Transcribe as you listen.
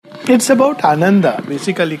It's about Ananda.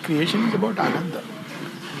 Basically, creation is about Ananda.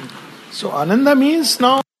 So, Ananda means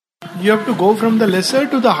now you have to go from the lesser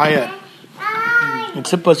to the higher.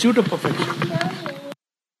 It's a pursuit of perfection.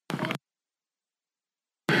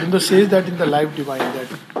 Aurobindo says that in the Life Divine, that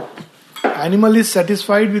animal is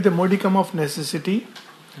satisfied with the modicum of necessity,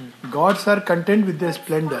 gods are content with their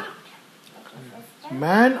splendor.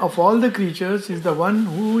 Man of all the creatures is the one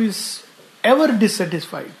who is ever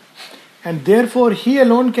dissatisfied, and therefore he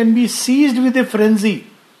alone can be seized with a frenzy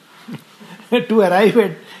to arrive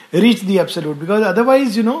at reach the absolute, because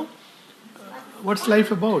otherwise, what's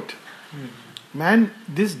life about? Man,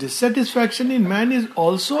 this dissatisfaction in man is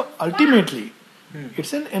also ultimately,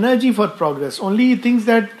 it's an energy for progress. Only he thinks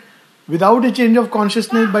that without a change of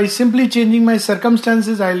consciousness, by simply changing my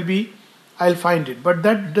circumstances, I'll find it. But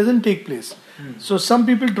that doesn't take place. So some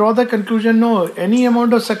people draw the conclusion, no, any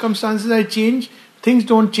amount of circumstances I change, things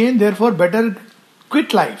don't change, therefore better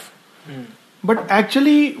quit life. But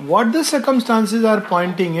actually, what the circumstances are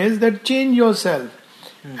pointing is that change yourself.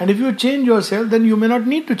 And if you change yourself, then you may not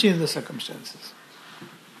need to change the circumstances.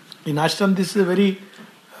 In ashram, this is a very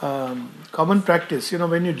common practice.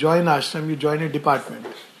 When you join ashram, you join a department.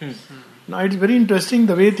 Now, it's very interesting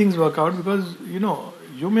the way things work out, because,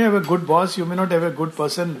 you may have a good boss, you may not have a good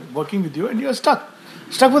person working with you, and you are stuck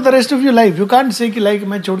for the rest of your life. You can't say, like,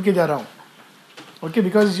 मैं छोड़ के जा रहा हूँ. Okay,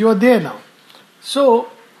 because you are there now.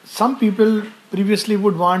 So, some people previously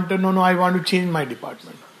would want, no, I want to change my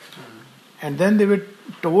department. And then they were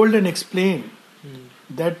told and explained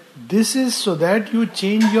that this is so that you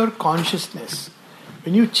change your consciousness.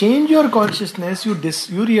 When you change your consciousness, you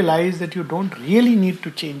realize that you don't really need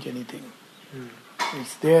to change anything.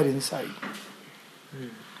 It's there inside.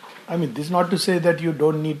 I mean, this is not to say that you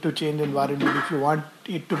don't need to change environment if you want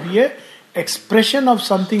it to be a expression of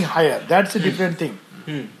something higher. That's a different thing.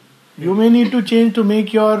 You may need to change to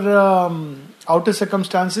make your outer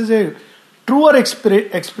circumstances a truer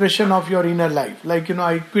expression of your inner life. Like,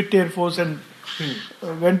 I quit Air Force and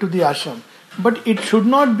went to the ashram. But it should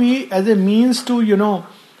not be as a means to,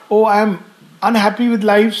 I am unhappy with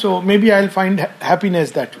life, so maybe I'll find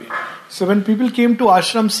happiness that way. So when people came to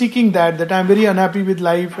ashram seeking that I'm very unhappy with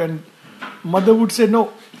life, and mother would say,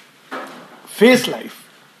 no, face life.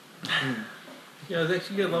 Yeah, I was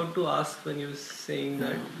actually about to ask when you were saying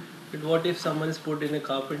that, but what if someone is put in a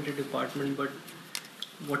carpentry department, but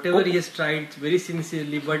whatever he has tried very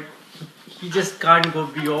sincerely, but he just can't go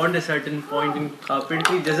beyond a certain point in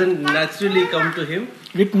carpentry, it doesn't naturally come to him.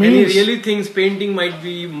 It means, and he really thinks painting might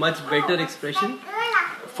be much better expression.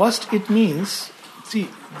 First, it means, see,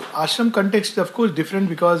 ashram context is of course different,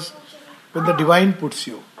 because when the divine puts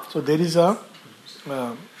you, so there is a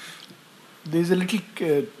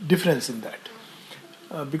little difference in that.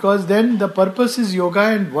 Because then the purpose is yoga,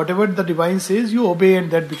 and whatever the divine says, you obey,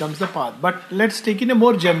 and that becomes the path. But let's take in a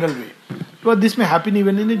more general way, because this may happen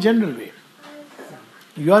even in a general way.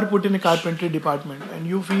 You are put in a carpentry department and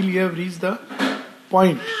you feel you have reached the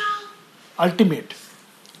point, ultimate.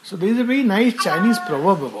 So there is a very nice Chinese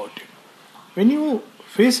proverb about it. When you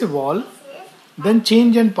face a wall, then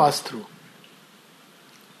change and pass through.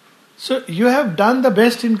 So you have done the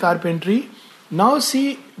best in carpentry. Now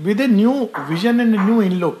see with a new vision and a new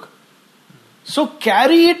in-look. So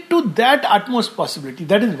carry it to that utmost possibility.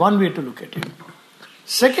 That is one way to look at it.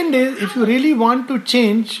 Second is, if you really want to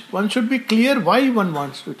change, one should be clear why one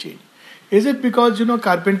wants to change. Is it because,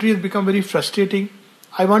 carpentry has become very frustrating,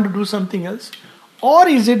 I want to do something else? Or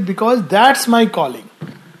is it because that's my calling?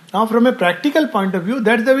 Now from a practical point of view,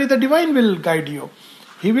 that's the way the divine will guide you.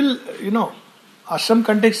 He will, ashram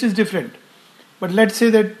context is different. But let's say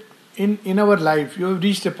that in our life, you have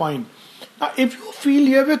reached a point. Now, if you feel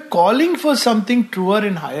you have a calling for something truer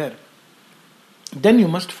and higher, then you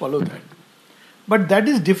must follow that. But that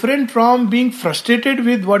is different from being frustrated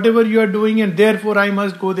with whatever you are doing and therefore I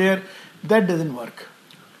must go there. That doesn't work.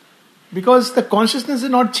 Because the consciousness is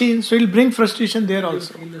not changed, so it will bring frustration there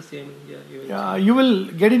also. You feel the same, you will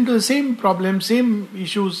get into the same problem, same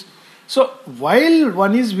issues. So, while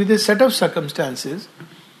one is with a set of circumstances,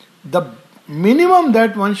 the minimum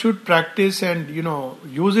that one should practice and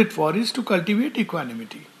use it for is to cultivate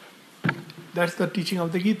equanimity. That's the teaching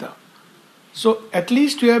of the Gita. So at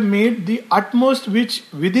least you have made the utmost which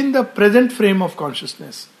within the present frame of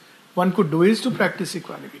consciousness one could do is to practice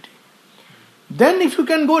equanimity. Then if you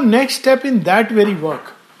can go next step in that very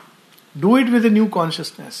work, do it with a new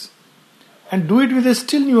consciousness and do it with a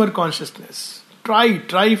still newer consciousness.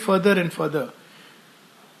 Try further and further.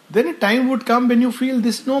 Then a time would come when you feel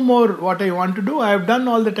this is no more what I want to do. I have done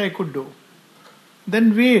all that I could do.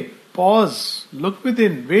 Then wait, pause, look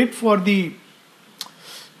within, wait for the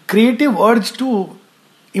creative urge to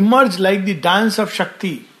emerge like the dance of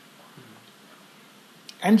Shakti.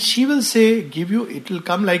 And she will say, it will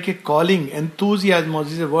come like a calling, enthusiasm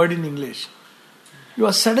is a word in English. You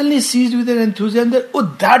are suddenly seized with an enthusiasm that, oh,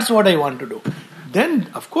 that's what I want to do. Then,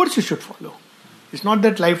 of course, you should follow. It's not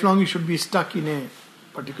that lifelong you should be stuck in a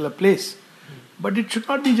particular place. But it should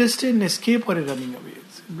not be just an escape or a running away.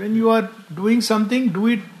 When you are doing something, do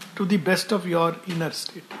it to the best of your inner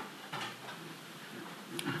state.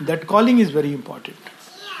 That calling is very important.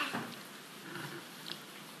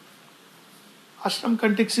 Ashram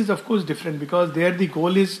context is of course different because there the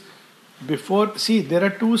goal is there are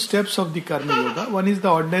two steps of the Karma Yoga. One is the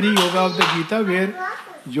ordinary yoga of the Gita where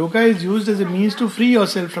yoga is used as a means to free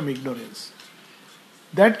yourself from ignorance.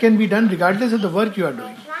 That can be done regardless of the work you are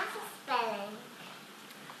doing.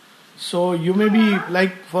 So you may be,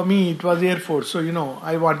 like for me it was Air Force, so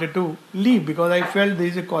I wanted to leave because I felt there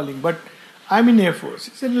is a calling, but I'm in Air Force.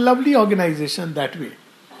 It's a lovely organization that way.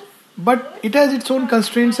 But it has its own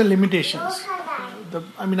constraints and limitations.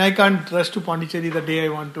 I can't rush to Pondicherry the day I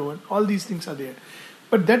want to, and all these things are there.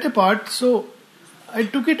 But that apart, so I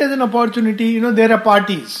took it as an opportunity. There are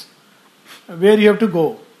parties where you have to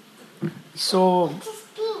go. So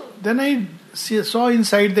then I saw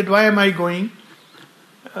inside that why am I going?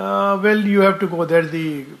 Well, you have to go. There's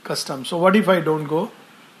the custom. So what if I don't go?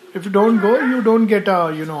 If you don't go, you don't get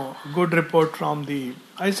a good report from the.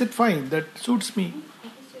 I said fine, that suits me.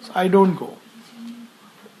 So I don't go.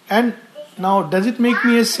 And now, does it make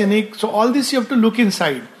me a cynic? So all this you have to look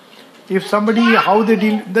inside. If somebody, how they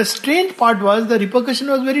deal. The strange part was the repercussion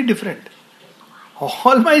was very different.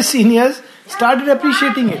 All my seniors started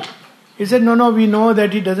appreciating it. He said, no, we know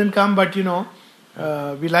that he doesn't come, but we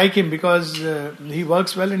like him because he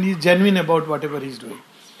works well and he's genuine about whatever he's doing.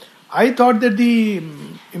 I thought that the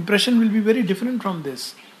impression will be very different from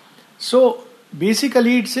this. So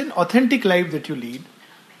basically it's an authentic life that you lead.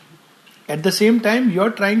 At the same time,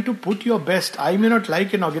 you're trying to put your best. I may not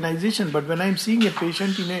like an organization, but when I'm seeing a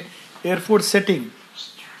patient in an Air Force setting,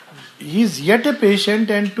 he's yet a patient,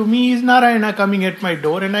 and to me is Narayana coming at my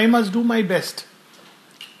door, and I must do my best.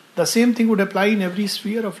 The same thing would apply in every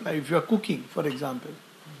sphere of life. You are cooking, for example.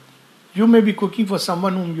 You may be cooking for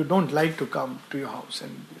someone whom you don't like to come to your house,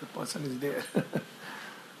 and the person is there.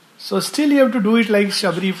 So still you have to do it like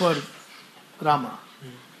Shabri for Rama.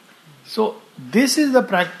 So this is the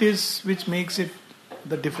practice which makes it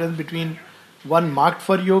the difference between one marked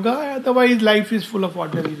for yoga, otherwise life is full of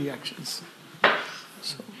ordinary reactions.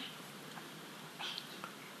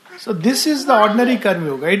 So this is the ordinary Karma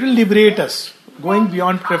Yoga. It will liberate us, going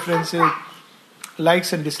beyond preferences,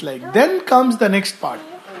 likes and dislikes. Then comes the next part.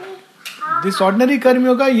 This ordinary Karma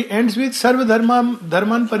Yoga ends with Sarva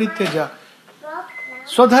Dharman Parityaja.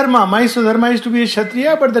 Swadharma, my Swadharma is to be a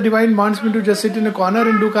Kshatriya, but the divine wants me to just sit in a corner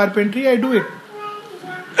and do carpentry, I do it.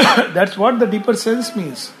 That's what the deeper sense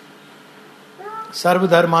means. Sarva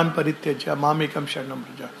Dharman Parityaja, Mamekam Sharanam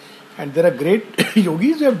Praja. And there are great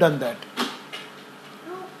yogis who have done that.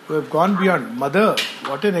 Who have gone beyond. Mother,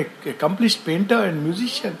 what an accomplished painter and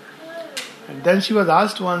musician. And then she was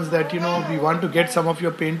asked once that, we want to get some of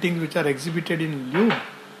your paintings which are exhibited in Louvre.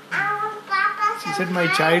 She said, my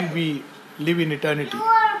child, we live in eternity.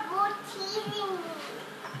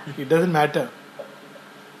 It doesn't matter.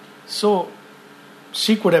 So,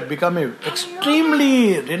 she could have become an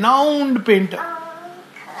extremely renowned painter.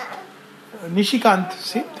 Nishikant,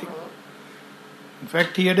 same thing. In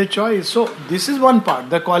fact, he had a choice. So, this is one part,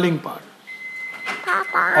 the calling part.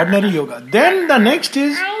 Ordinary yoga. Then the next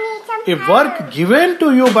is a work given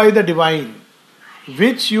to you by the divine,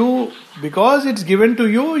 which you, because it's given to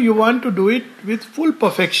you, you want to do it with full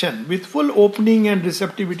perfection, with full opening and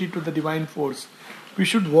receptivity to the divine force. We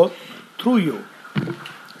should work through you.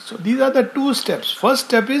 So these are the two steps. First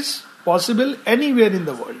step is possible anywhere in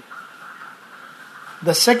the world.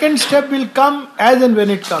 The second step will come as and when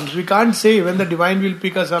it comes. We can't say when the divine will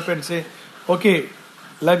pick us up and say, okay,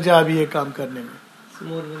 lag ja abhi ye kaam karne mein. So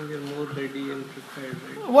more when we are more ready and prepared,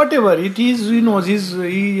 right? Whatever it is, he knows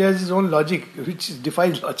he has his own logic, which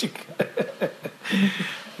defies logic.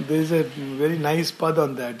 There is a very nice pad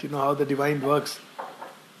on that, how the divine works.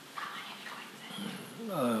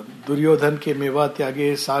 Duryodhan के मेवा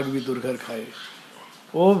त्यागे साग भी दुर्घर खाए.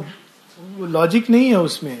 वो logic नहीं है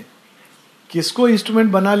उसमें. किसको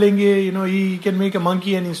इंस्ट्रूमेंट बना लेंगे, he can make a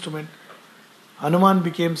monkey an instrument. Hanuman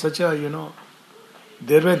became such a,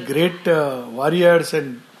 there were great warriors,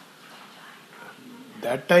 and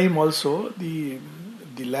that time also the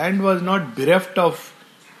land was not bereft of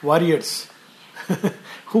warriors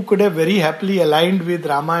who could have very happily aligned with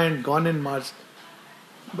Rama and gone and marched.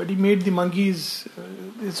 But he made the monkeys.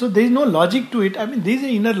 So there is no logic to it. There is an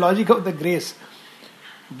inner logic of the grace.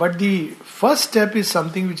 But the first step is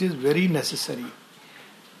something which is very necessary.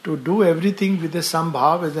 To do everything with a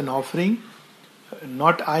sambhav as an offering,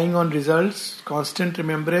 not eyeing on results, constant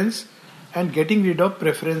remembrance, and getting rid of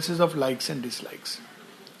preferences of likes and dislikes.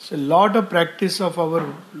 So a lot of practice of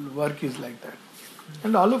our work is like that.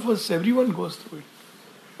 And all of us, everyone goes through it.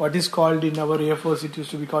 What is called in our Air Force, it used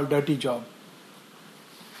to be called dirty job.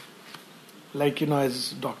 Like,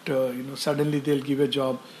 as doctor, suddenly they'll give a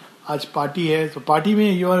job. Aaj party hai, so party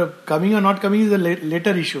mein you are coming or not coming is a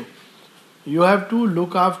later issue. You have to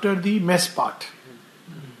look after the mess part.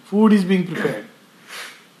 Food is being prepared.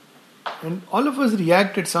 And all of us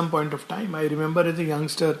react at some point of time. I remember as a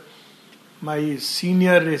youngster, my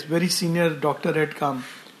very senior doctor had come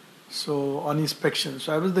on inspection.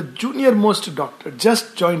 So I was the junior most doctor,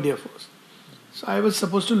 just joined Air Force. So I was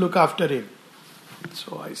supposed to look after him.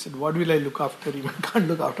 So I said, what will I look after him? I can't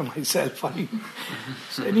look after myself.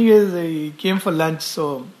 So anyways, he came for lunch.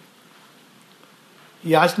 So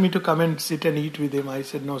he asked me to come and sit and eat with him. I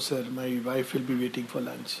said, no sir, my wife will be waiting for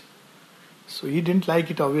lunch. So he didn't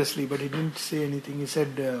like it obviously, but he didn't say anything. He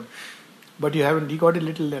said, but you haven't, he got a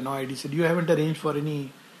little annoyed. He said, you haven't arranged for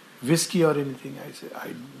any whiskey or anything. I said,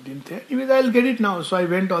 I didn't think. Anyways, I'll get it now. So I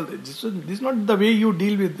went this is not the way you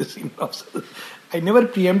deal with the senior officer. I never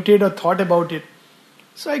preempted or thought about it.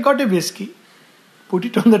 So I got a whiskey, put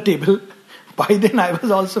it on the table. By then I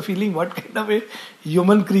was also feeling what kind of a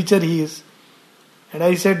human creature he is. And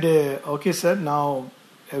I said, okay sir, now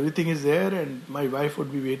everything is there and my wife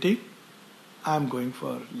would be waiting. I am going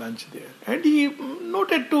for lunch there. And he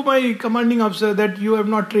noted to my commanding officer that you have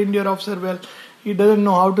not trained your officer well. He doesn't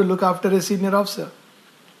know how to look after a senior officer.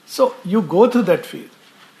 So you go through that phase.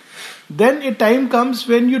 Then a time comes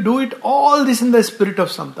when you do it all this in the spirit of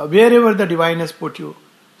samta. Wherever the divine has put you,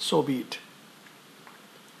 so be it.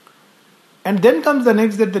 And then comes the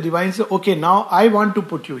next that the divine says, okay, now I want to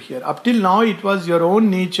put you here. Up till now it was your own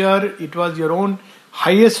nature, it was your own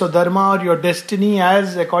highest swadharma or your destiny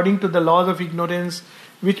as according to the laws of ignorance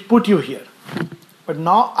which put you here. But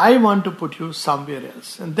now I want to put you somewhere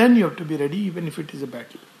else. And then you have to be ready even if it is a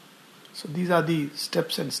battle. So these are the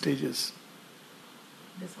steps and stages.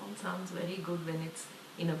 This all sounds very good when it's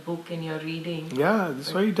in a book and you're reading. Yeah,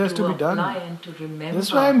 that's why it has to be done. And to remember.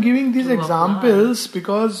 That's why I'm giving these examples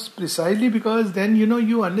precisely because then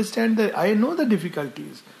you understand that I know the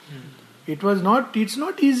difficulties. It's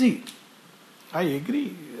not easy. I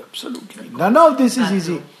agree, absolutely. None of this is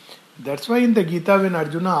easy. That's why in the Gita when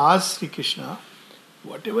Arjuna asks Sri Krishna,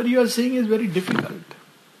 whatever you are saying is very difficult.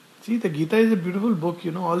 See, the Gita is a beautiful book,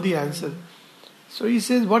 all the answers. So he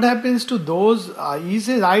says, what happens to those? He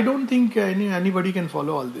says, I don't think anybody can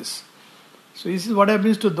follow all this. So he says, what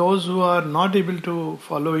happens to those who are not able to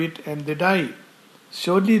follow it and they die?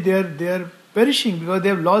 Surely they are perishing because they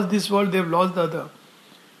have lost this world, they have lost the other.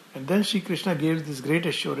 And then Sri Krishna gives this great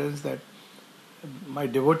assurance that my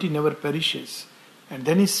devotee never perishes. And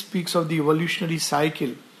then he speaks of the evolutionary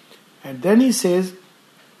cycle. And then he says,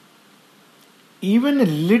 even a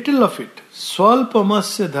little of it,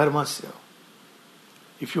 swalpamasya dharmasya,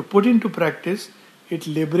 if you put into practice, it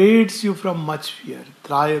liberates you from much fear.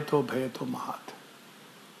 Trayato bhayato mahat.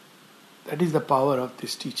 That is the power of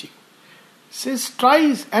this teaching. It says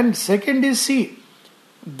try, and second is see,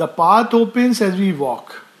 the path opens as we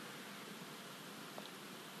walk.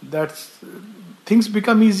 That's things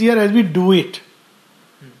become easier as we do it.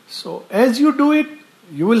 So as you do it,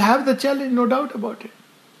 you will have the challenge, no doubt about it.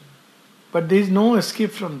 But there is no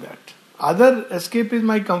escape from that. Other escape is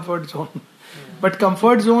my comfort zone. But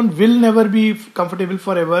comfort zone will never be comfortable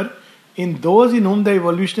forever in those in whom the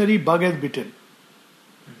evolutionary bug has bitten.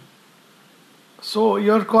 So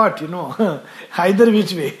you're caught, either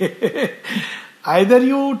which way. Either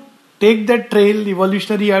you take that trail,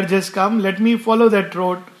 evolutionary urge has come, let me follow that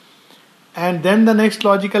road. And then the next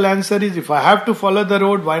logical answer is, if I have to follow the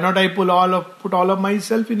road, why not I put all of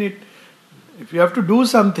myself in it? If you have to do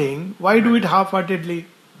something, why do it half-heartedly?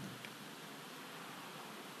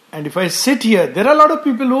 And if I sit here, there are a lot of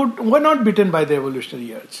people who are not bitten by the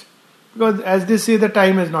evolutionary urge. Because as they say, the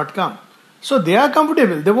time has not come. So they are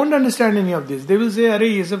comfortable. They won't understand any of this. They will say,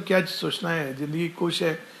 "Arey, ye sab kya sochna hai? Zindagi kush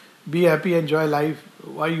hai. Be happy, enjoy life.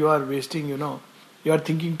 Why you are wasting, you are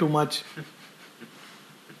thinking too much."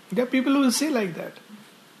 There are people who will say like that.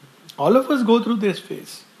 All of us go through this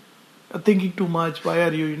phase. Thinking too much, why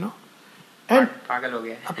are you, And pagal ho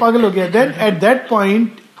gaya. Pagal ho gaya. Then at that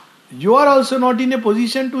point, you are also not in a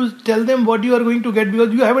position to tell them what you are going to get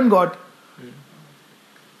because you haven't got.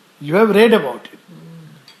 You have read about it.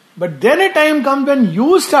 But then a time comes when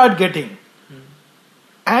you start getting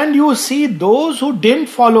and you see those who didn't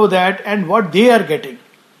follow that and what they are getting.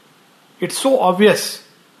 It's so obvious.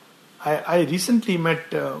 I recently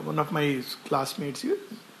met one of my classmates. He was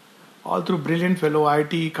all through brilliant fellow,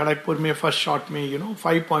 IIT Kharagpur mein first shot mein,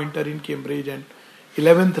 5-pointer in Cambridge and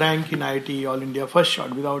 11th rank in IIT All India, first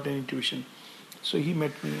shot without any tuition. So he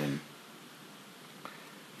met me and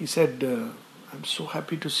he said, I'm so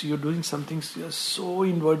happy to see you doing something you're so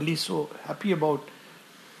inwardly so happy about.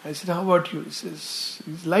 I said, how about you? He says,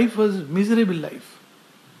 his life was miserable life.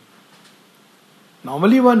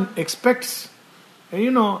 Normally one expects,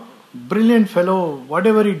 brilliant fellow,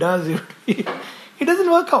 whatever he does, it doesn't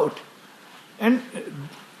work out. And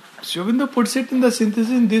Sri Aurobindo puts it in the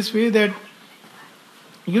synthesis in this way that,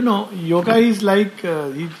 yoga is like,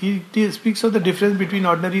 he speaks of the difference between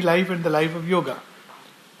ordinary life and the life of yoga.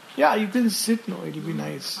 Yeah, you can sit, it'll be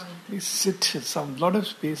nice. You sit, some lot of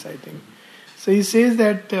space, I think. So he says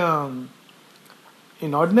that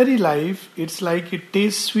in ordinary life, it's like it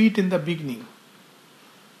tastes sweet in the beginning,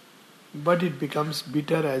 but it becomes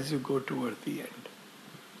bitter as you go toward the end.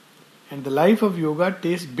 And the life of yoga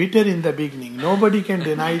tastes bitter in the beginning. Nobody can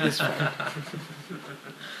deny this fact.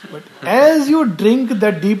 But as you drink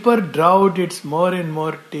the deeper draught, it's more and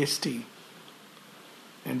more tasty.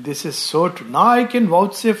 And this is so true. Now I can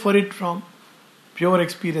vouchsafe for it from pure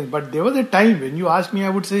experience. But there was a time when you asked me, I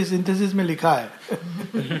would say synthesis mein likha hai.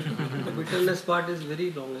 The bitterness part is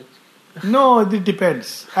very long. No, it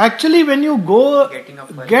depends. Actually, when you go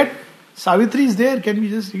get Savitri is there. Can we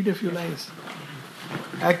just read a few lines?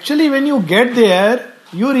 Actually, when you get there,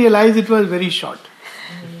 you realize it was very short.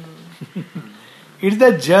 It's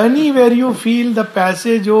the journey where you feel the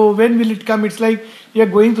passage. Oh, when will it come? It's like you are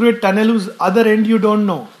going through a tunnel whose other end you don't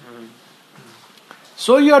know.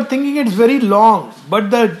 So you are thinking it's very long,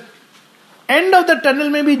 but the end of the tunnel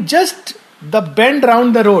may be just the bend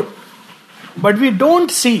round the road, but we don't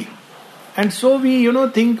see, and so we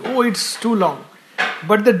think, oh, it's too long.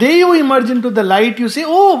 But the day you emerge into the light, you say,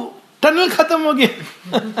 oh, tunnel khatam ho gaya.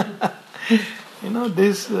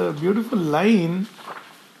 This beautiful line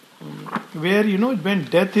where when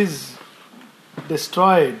death is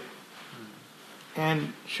destroyed,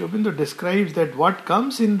 and Sri Aurobindo describes that what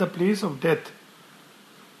comes in the place of death.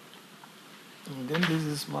 And then there is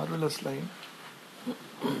this marvelous line.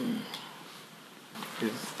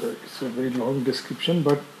 It's a very long description,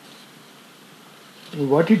 but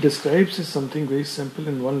what he describes is something very simple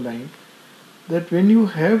in one line. That when you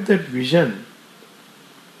have that vision,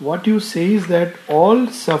 what you say is that all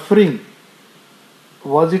suffering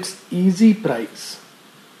was its easy price.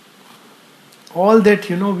 All that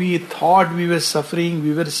we thought we were suffering,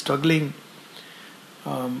 we were struggling.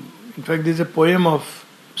 In fact, there is a poem of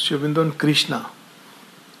Sri Aurobindo on Krishna.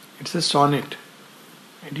 It's a sonnet,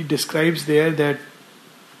 and he describes there that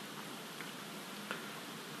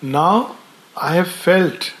now I have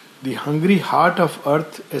felt the hungry heart of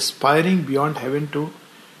earth aspiring beyond heaven to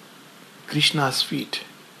Krishna's feet.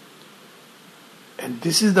 And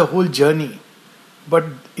this is the whole journey. But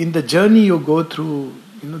in the journey you go through,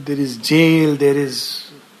 there is jail, there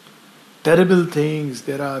is terrible things,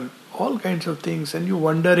 there are all kinds of things, and you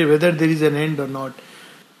wonder whether there is an end or not.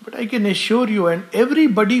 But I can assure you, and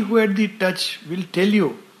everybody who had the touch will tell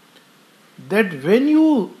you, that when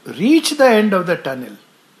you reach the end of the tunnel,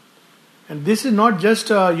 and this is not just,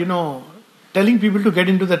 telling people to get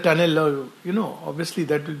into the tunnel, or, obviously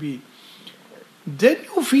that will be, then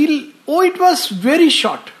you feel, oh, it was very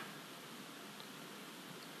short.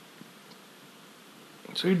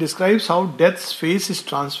 So he describes how death's face is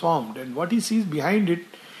transformed, and what he sees behind it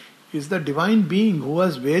is the divine being who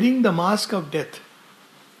was wearing the mask of death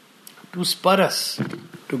to spur us,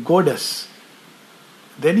 to goad us.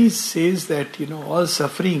 Then he says that, all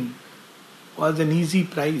suffering was an easy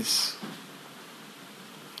prize.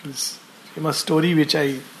 This famous story which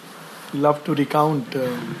I love to recount,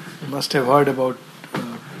 you must have heard about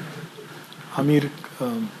Amir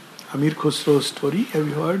Khusro's story. Have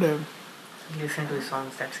you heard? Listen to his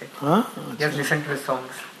songs, that's it. Huh? Just listen to his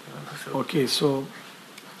songs. Okay, so,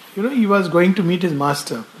 he was going to meet his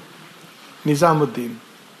master, Nizamuddin.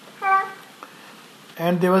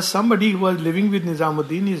 And there was somebody who was living with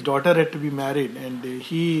Nizamuddin, his daughter had to be married, and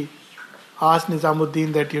he asked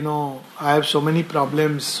Nizamuddin that, I have so many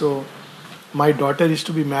problems, so my daughter is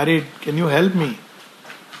to be married, can you help me?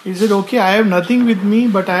 He said, okay, I have nothing with me,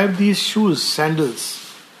 but I have these shoes, sandals,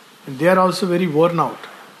 and they are also very worn out.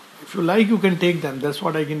 If you like, you can take them, that's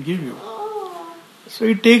what I can give you. So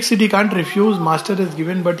he takes it, he can't refuse, master has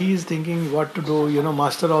given, but he is thinking what to do,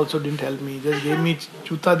 master also didn't help me, just gave me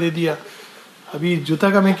juta de diya. Abhi juta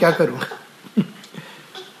ka main kya karunga?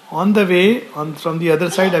 On the way, from the other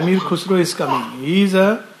side, Amir Khusro is coming. He is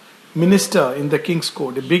a minister in the king's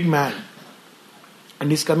court, a big man.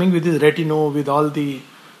 And he's coming with his retinue, with all the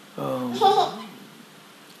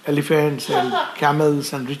elephants and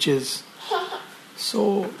camels and riches.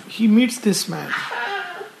 So he meets this man,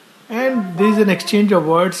 and there is an exchange of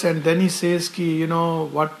words, and then he says, "Ki, you know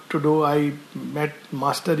what to do? I met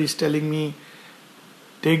master is telling me,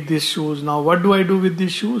 take these shoes. Now what do I do with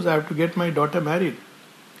these shoes? I have to get my daughter married."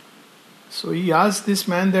 So he asks this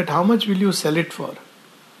man that, "How much will you sell it for?"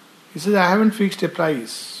 He says, "I haven't fixed a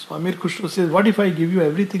price." So Amir Khusro says, "What if I give you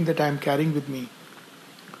everything that I am carrying with me?"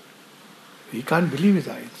 He can't believe his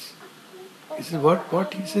eyes. He says,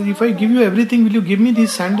 What? He says, "If I give you everything, will you give me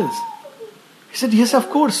these sandals?" He said, "Yes, of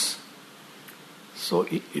course." So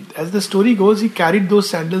as the story goes, he carried those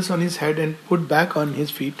sandals on his head and put back on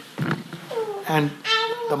his feet. And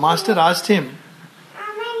the master asked him,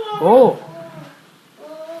 "Oh,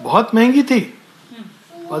 बहुत महंगी थी.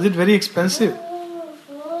 Was it very expensive?"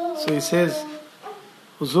 So he says,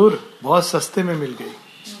 "Huzur, बहुत सस्ते में मिल गई.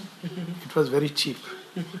 It was very cheap."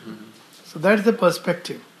 So that's the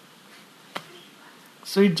perspective.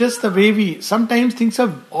 So it's just the way we, sometimes things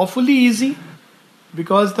are awfully easy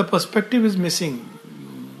because the perspective is missing.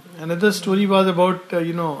 Another story was about,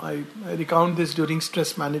 I recount this during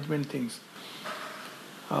stress management things.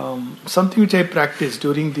 Something which I practiced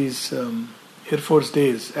during these Air Force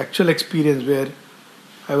days, actual experience where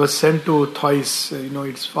I was sent to Thois,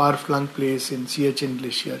 it's far-flung place in Siachen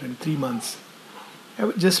Glacier in 3 months. I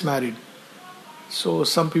was just married. So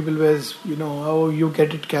some people were, "Oh, you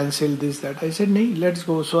get it cancelled, this, that." I said, "No, let's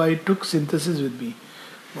go." So I took synthesis with me.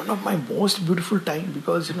 One of my most beautiful time,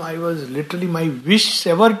 because, I was literally, my wish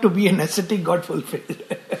ever to be an ascetic got fulfilled.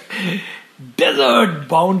 Desert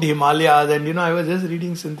bound Himalayas, and, I was just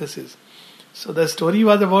reading synthesis. So the story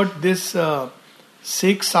was about this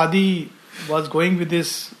Sheikh Sadi was going with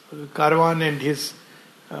his caravan, and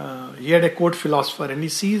he had a court philosopher, and he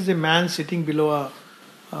sees a man sitting below a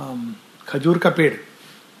khajur ka ped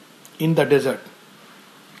in the desert,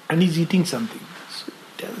 and he's eating something. So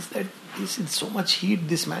he tells that this in so much heat,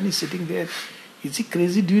 this man is sitting there. Is he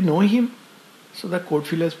crazy? Do you know him? So the court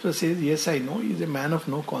philosopher says, "Yes, I know. He's a man of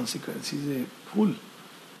no consequence. He's a fool."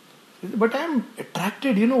 "But I am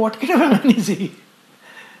attracted. What kind of a man is he?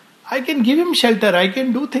 I can give him shelter. I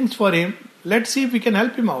can do things for him. Let's see if we can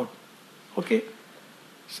help him out." Okay.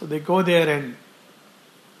 So they go there and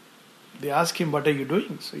they ask him, "What are you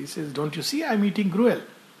doing?" So he says, "Don't you see I'm eating gruel?"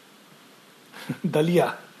 Dalia.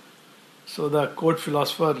 So the court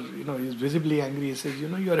philosopher, is visibly angry. He says,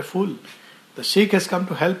 "You are a fool. The Sheikh has come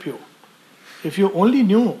to help you. If you only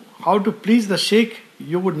knew how to please the Sheikh,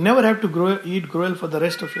 you would never have to eat gruel for the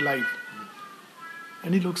rest of your life."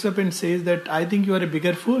 And he looks up and says that, "I think you are a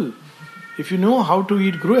bigger fool. If you know how to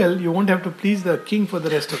eat gruel, you won't have to please the king for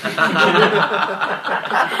the rest of your life."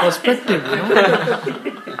 Perspective,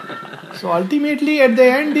 So ultimately, at the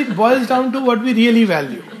end, it boils down to what we really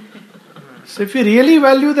value. So if we really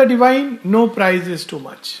value the divine, no price is too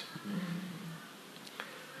much.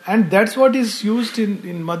 And that's what is used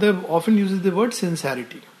in Mother often uses the word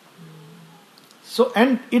sincerity. So,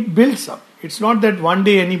 and it builds up. It's not that one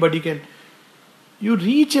day anybody can. You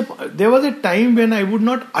reach there was a time when I would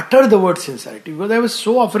not utter the word sincerity because I was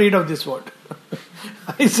so afraid of this word.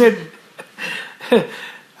 I said,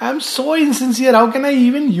 "I'm so insincere, how can I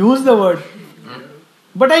even use the word?"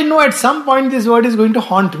 But I know at some point this word is going to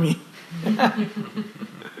haunt me.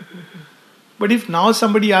 But if now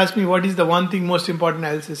somebody asks me what is the one thing most important,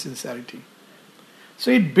 I'll say sincerity.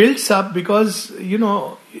 So it builds up because,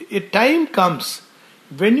 a time comes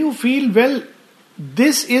when you feel, well,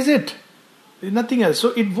 this is it. There's nothing else. So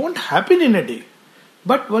it won't happen in a day.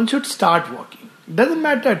 But one should start walking. Doesn't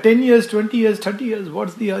matter, 10 years, 20 years, 30 years,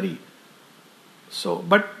 what's the hurry? So,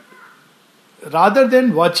 but rather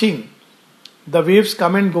than watching the waves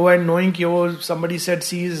come and go and knowing, somebody said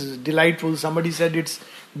sea is delightful, somebody said it's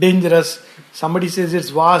dangerous, somebody says it's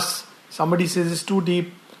vast, somebody says it's too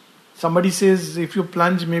deep, somebody says if you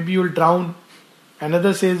plunge maybe you'll drown,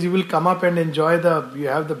 another says you will come up and enjoy you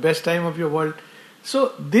have the best time of your world.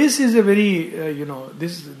 So this is a very,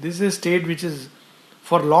 this is a state which is,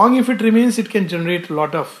 for long if it remains, it can generate a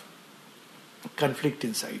lot of conflict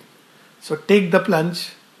inside. So take the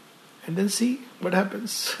plunge and then see what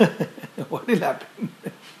happens. What will happen?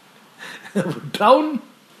 Drown?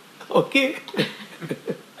 Okay.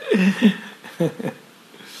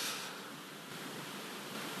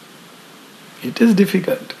 It is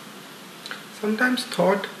difficult. Sometimes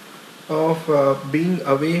thought of being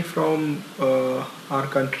away from our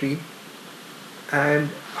country and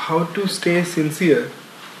how to stay sincere.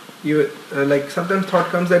 Sometimes thought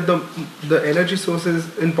comes that the energy source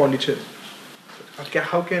is in Pondicherry.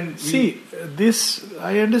 How can we... See, this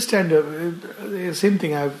I understand. Same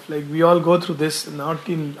thing. We all go through this, not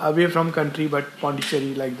in away from country, but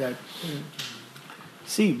Pondicherry like that.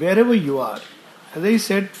 See, wherever you are, as I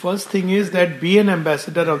said, first thing is that be an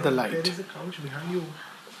ambassador of the There light. is a couch behind you.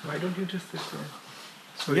 Why don't you just sit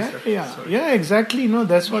there? Yeah, exactly. No,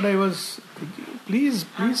 that's what I was thinking. Please.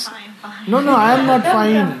 Fine. No, I am not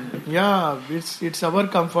fine. Yeah, it's our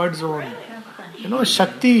comfort zone.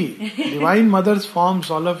 Shakti, Divine Mother's forms,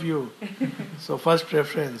 all of you. So first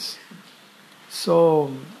preference.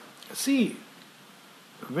 So, see,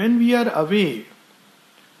 when we are away,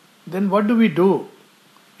 then what do?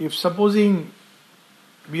 If supposing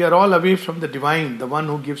we are all away from the Divine, the one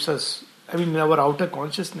who gives us, our outer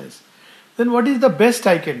consciousness, then what is the best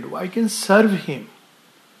I can do? I can serve Him.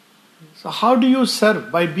 So how do you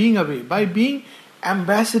serve? By being away, by being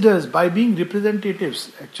ambassadors, by being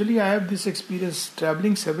representatives. Actually, I have this experience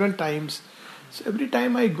traveling several times. So every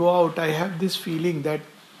time I go out, I have this feeling that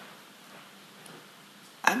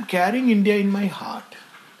I'm carrying India in my heart.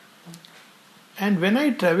 And when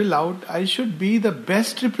I travel out, I should be the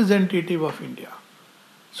best representative of India.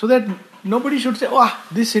 So that nobody should say,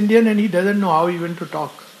 this Indian and he doesn't know how even to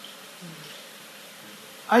talk.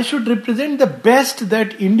 I should represent the best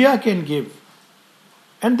that India can give.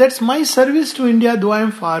 And that's my service to India, though I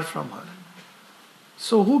am far from her.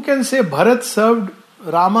 So who can say Bharat served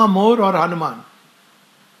Rama more or Hanuman?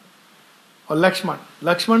 Or Lakshman?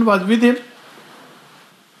 Lakshman was with him.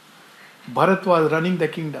 Bharat was running the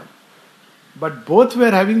kingdom. But both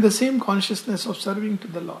were having the same consciousness of serving to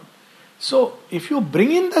the Lord. So if you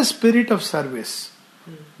bring in the spirit of service,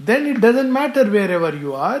 then it doesn't matter wherever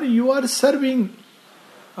you are serving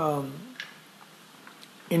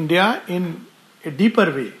India in a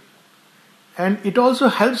deeper way. And it also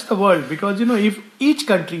helps the world because, if each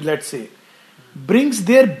country, let's say, brings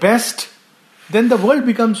their best, then the world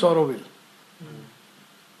becomes Auroville.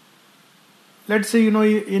 Let's say,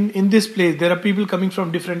 in this place, there are people coming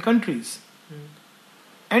from different countries.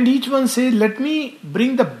 And each one says, let me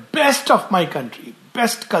bring the best of my country,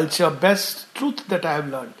 best culture, best truth that I have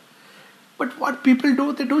learned. But what people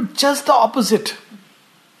do, they do just the opposite.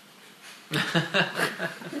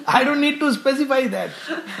 I don't need to specify that.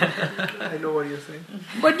 I know what you're saying.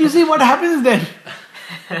 But you see what happens then?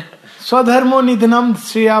 Swadharmo nidhanam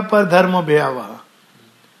shreya par dharma bhayava.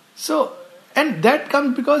 So, and that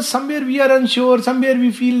comes because somewhere we are unsure, somewhere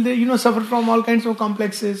we feel they, suffer from all kinds of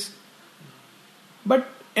complexes. But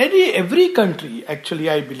every country, actually,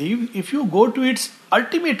 I believe, if you go to its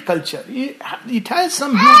ultimate culture, it has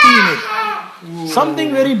some beauty in it.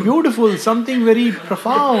 Something very beautiful, something very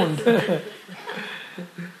profound.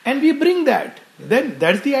 And we bring that. Then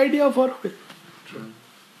that's the idea of Auroville.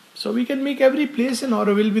 So we can make every place an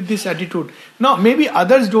Auroville with this attitude. Now, maybe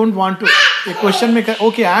others don't want to. A question maker,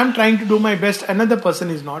 okay, I am trying to do my best, another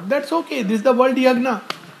person is not. That's okay. This is the world yagna.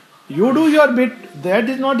 You do your bit. That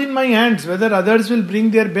is not in my hands. Whether others will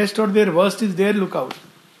bring their best or their worst is their lookout.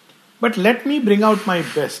 But let me bring out my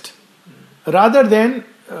best. Rather than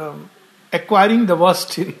acquiring the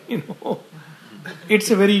worst.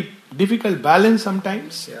 It's a very difficult balance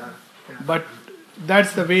sometimes. But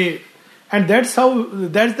that's the way. And that's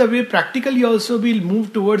the way practically also we'll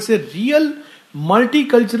move towards a real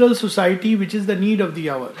multicultural society, which is the need of the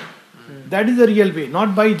hour. That is the real way.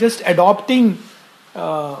 Not by just adopting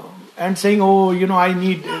and saying, I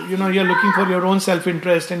need, you're looking for your own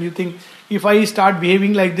self-interest and you think, if I start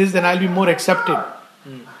behaving like this, then I'll be more accepted.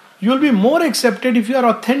 You'll be more accepted if you are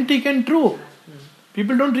authentic and true.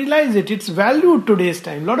 People don't realize it. It's valued today's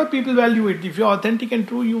time. A lot of people value it. If you're authentic and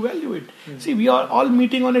true, you value it. See, we are all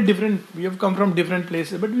meeting on we have come from different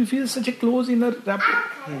places, but we feel such a close inner rapport.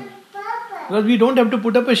 Because we don't have to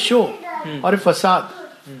put up a show or a facade.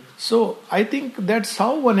 So, I think that's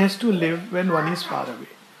how one has to live when one is far away.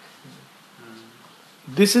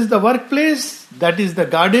 This is the workplace, that is the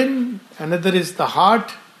garden, another is the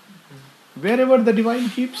heart. Wherever the Divine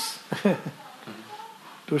keeps.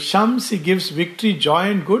 To some she gives victory, joy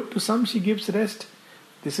and good. To some she gives rest.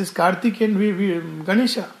 This is Kartik and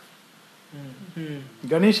Ganesha.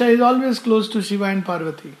 Ganesha is always close to Shiva and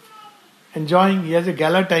Parvati. Enjoying, he has a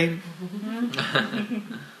gala time.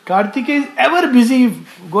 Kartik is ever busy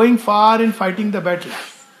going far and fighting the battle.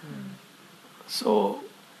 So,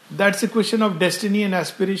 that's a question of destiny and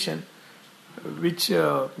aspiration, which,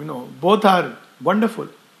 both are wonderful.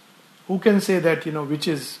 Who can say that, which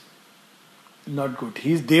is not good?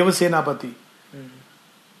 He is Deva Senapati.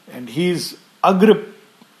 And he is Agra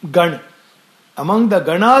Gan. Among the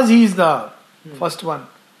Ganas, he is the first one.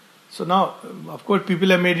 So now, of course, people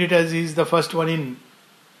have made it as he is the first one in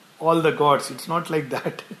all the gods. It's not like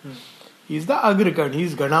that. He is the Agragan, he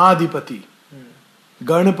is Ganadhipati,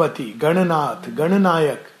 Ganapati, Gananath,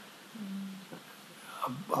 Gananayak.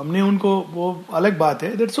 हमने उनको वो अलग बात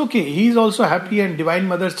है, that's okay. He is also happy and Divine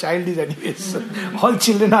Mother's child is anyways. All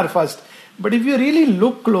children are first. But if you really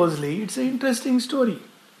look closely, it's an interesting story.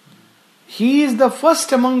 He is the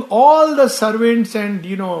first among all the servants and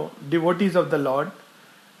devotees of the Lord,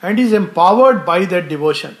 and is empowered by that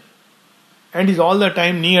devotion, and is all the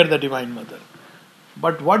time near the Divine Mother.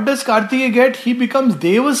 But what does Kartikeya get? He becomes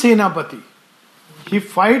Deva Senapati. He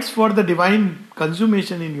fights for the divine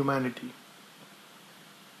consummation in humanity.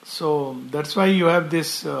 So that's why you have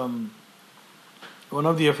this one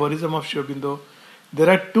of the aphorism of Sri Aurobindo. There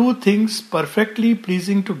are two things perfectly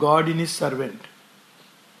pleasing to God in His servant.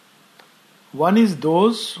 One is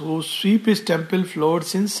those who sweep His temple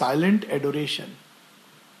floors in silent adoration.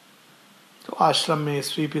 So ashram may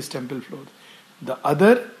sweep His temple floors. The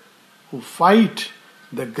other who fight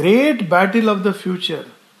the great battle of the future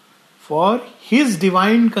for His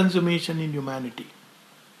divine consummation in humanity.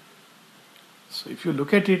 So if you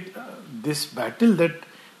look at it, this battle,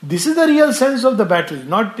 this is the real sense of the battle,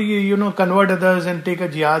 not convert others and take a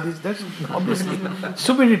jihad. That's obviously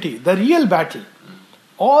stupidity. The real battle.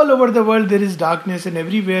 All over the world there is darkness, and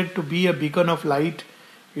everywhere to be a beacon of light.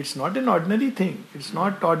 It's not an ordinary thing. It's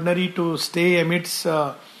not ordinary to stay amidst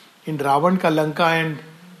in Ravan ka Lanka and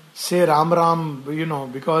say Ram Ram,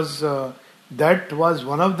 because that was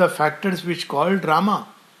one of the factors which called Rama.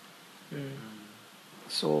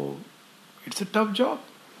 So it's a tough job.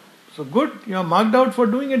 So good, you are marked out for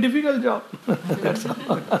doing a difficult job. That's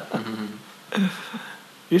all.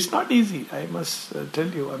 It's not easy, I must tell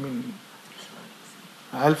you. I mean,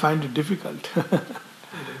 I'll find it difficult.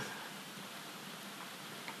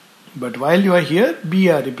 But while you are here, be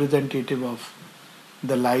a representative of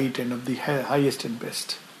the light and of the highest and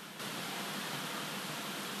best.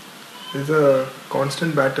 It's a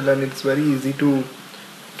constant battle, and it's very easy to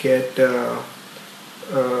get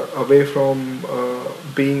away from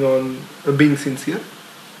being sincere,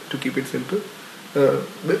 to keep it simple.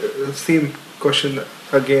 Same question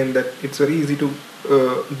again, that it's very easy to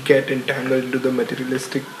get entangled into the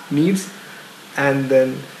materialistic needs, and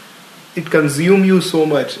then it consumes you so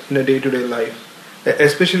much in a day-to-day life,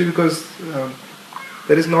 especially because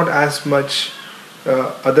there is not as much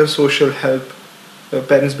other social help,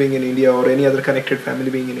 parents being in India or any other connected family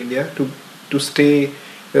being in India, to stay.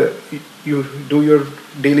 You do your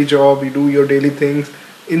daily job, you do your daily things.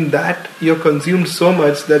 In that, you're consumed so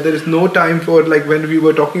much that there is no time for, like when we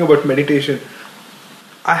were talking about meditation.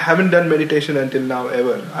 I haven't done meditation until now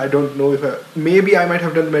ever. I don't know if maybe I might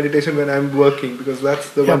have done meditation when I'm working, because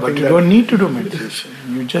that's the one thing. But you don't need to do meditation.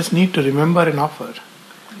 You just need to remember an offer,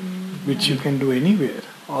 which you can do anywhere.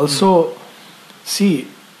 Also, see,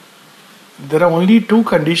 there are only two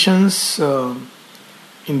conditions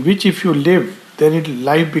in which if you live, then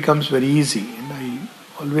life becomes very easy. And I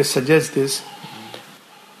always suggest this.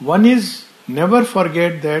 One is, never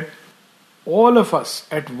forget that all of us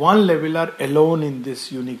at one level are alone in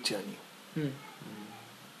this unique journey.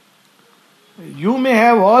 You may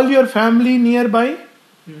have all your family nearby,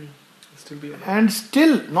 and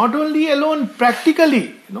still not only alone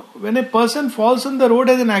practically. When a person falls on the road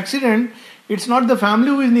as an accident, it's not the family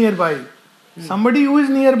who is nearby. Somebody who is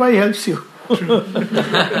nearby helps you.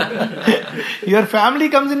 Your family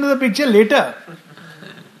comes into the picture later.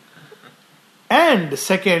 And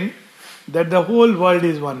second, that the whole world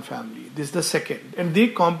is one family. This is the second. And they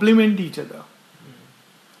complement each other.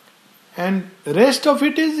 And rest of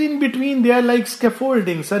it is in between. They are like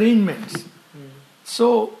scaffoldings, arrangements.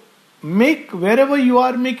 So wherever you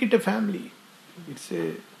are, make it a family. It's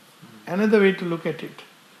another way to look at it.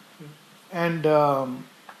 And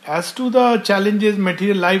as to the challenges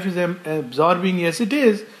material life is absorbing, yes it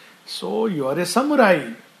is. So you are a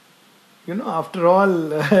samurai. After all,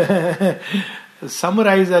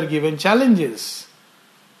 samurais are given challenges.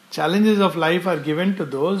 Challenges of life are given to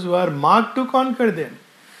those who are marked to conquer them.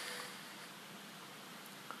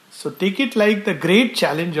 So take it like the great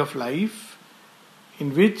challenge of life,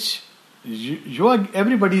 in which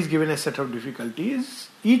everybody is given a set of difficulties.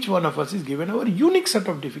 Each one of us is given our unique set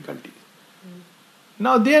of difficulties.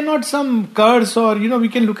 Now they are not some curse or, we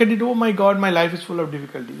can look at it, oh my God, my life is full of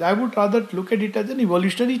difficulties. I would rather look at it as an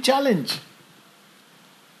evolutionary challenge.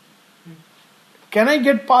 Can I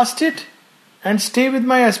get past it and stay with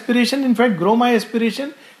my aspiration, in fact grow my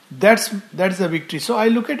aspiration? That's the victory. So I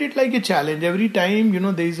look at it like a challenge. Every time,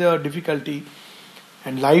 there is a difficulty,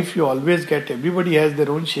 and life you always get, everybody has their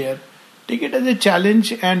own share. Take it as a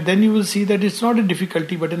challenge, and then you will see that it's not a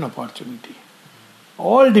difficulty but an opportunity.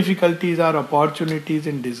 All difficulties are opportunities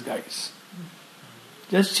in disguise.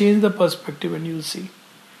 Just change the perspective and you'll see.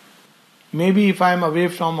 Maybe if I am away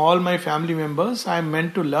from all my family members, I am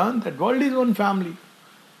meant to learn that world is one family.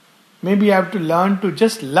 Maybe I have to learn to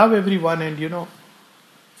just love everyone and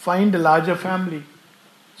find a larger family.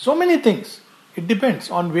 So many things. It depends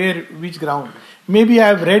on which ground. Maybe I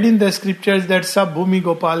have read in the scriptures that Sab Bhumi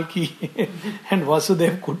Gopal ki and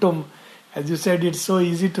Vasudev Kutum. As you said, it's so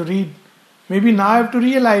easy to read. Maybe now I have to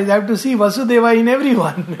realize, I have to see Vasudeva in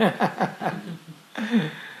everyone.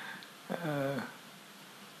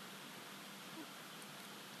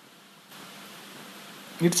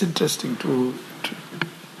 It's interesting to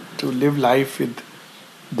live life with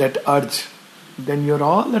that urge. Then you're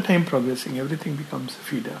all the time progressing. Everything becomes a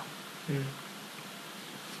feeder.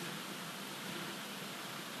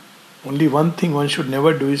 Only one thing one should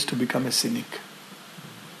never do is to become a cynic.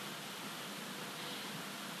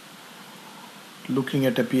 Looking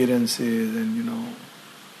at appearances and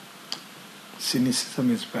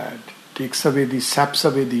cynicism is bad. Saps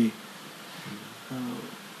away the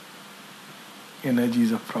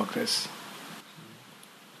energies of progress.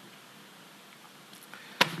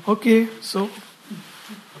 Okay, so